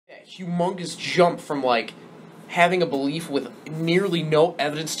humongous jump from, like, having a belief with nearly no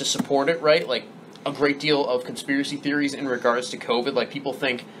evidence to support it, right? Like, a great deal of conspiracy theories in regards to COVID. Like, people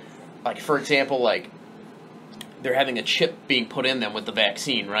think, like, for example, like, they're having a chip being put in them with the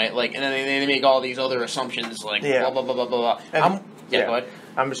vaccine, right? Like, and then they make all these other assumptions, like, blah, blah, blah, blah, blah, blah. Go ahead.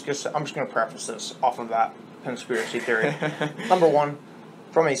 I'm just gonna preface this off of that conspiracy theory. Number one,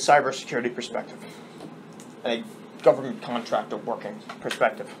 from a cybersecurity perspective, a government contractor working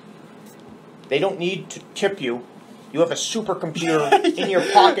perspective, they don't need to chip you. You have a supercomputer in your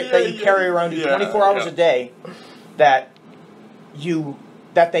pocket that you carry around you 24 hours a day that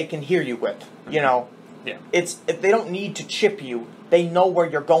they can hear you with. You know, if they don't need to chip you, they know where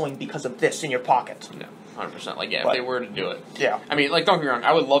you're going because of this in your pocket. Yeah. 100%. Like, if they were to do it. Yeah. I mean, like, don't get me wrong,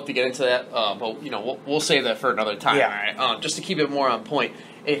 I would love to get into that, but, you know, we'll save that for another time, all right? Just to keep it more on point,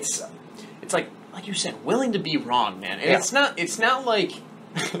 it's like you said, willing to be wrong, man. And it's not like...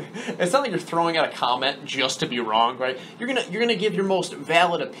 it's not like you're throwing out a comment just to be wrong, right? You're gonna give your most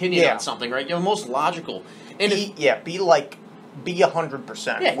valid opinion on something, right? Your most logical. And be 100%. Be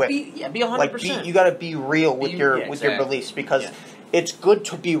 100%. Like, you got to be real with your beliefs, because it's good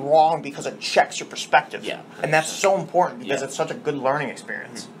to be wrong because it checks your perspective. Yeah, and that's so important because it's such a good learning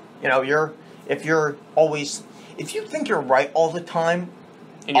experience. You know, if you think you're right all the time,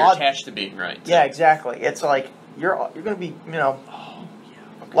 and you're attached to being right. Yeah, exactly. It's like you're gonna be, you know.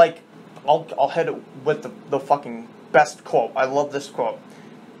 Like, I'll head it with the fucking best quote. I love this quote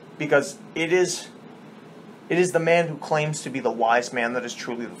because it is the man who claims to be the wise man that is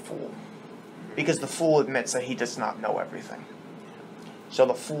truly the fool, because the fool admits that he does not know everything. So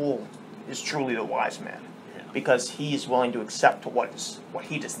the fool is truly the wise man because he is willing to accept what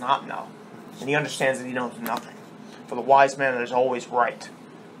he does not know, and he understands that he knows nothing. For the wise man that is always right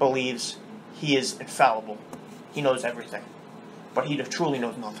believes he is infallible. He knows everything. But he truly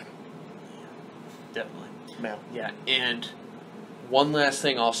knows nothing. Definitely. Yeah. Yeah, and one last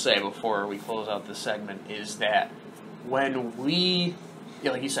thing I'll say before we close out this segment is that when we,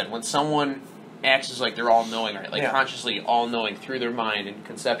 like you said, when someone acts as like they're all-knowing, right? Like consciously all-knowing through their mind and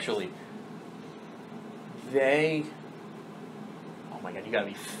conceptually, they... Oh my god, you gotta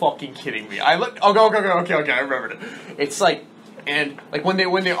be fucking kidding me. Okay, I remembered it. It's like... And, like, when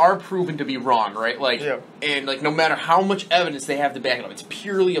they are proven to be wrong, right? Like, and, like, no matter how much evidence they have to back it up, it's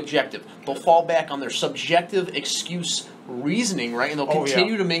purely objective. They'll fall back on their subjective excuse reasoning, right? And they'll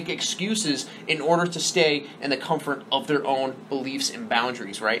continue to make excuses in order to stay in the comfort of their own beliefs and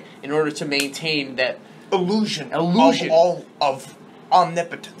boundaries, right? In order to maintain that illusion of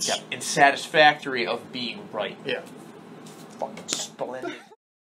omnipotence. And satisfactory of being right. Yeah. Fucking splendid.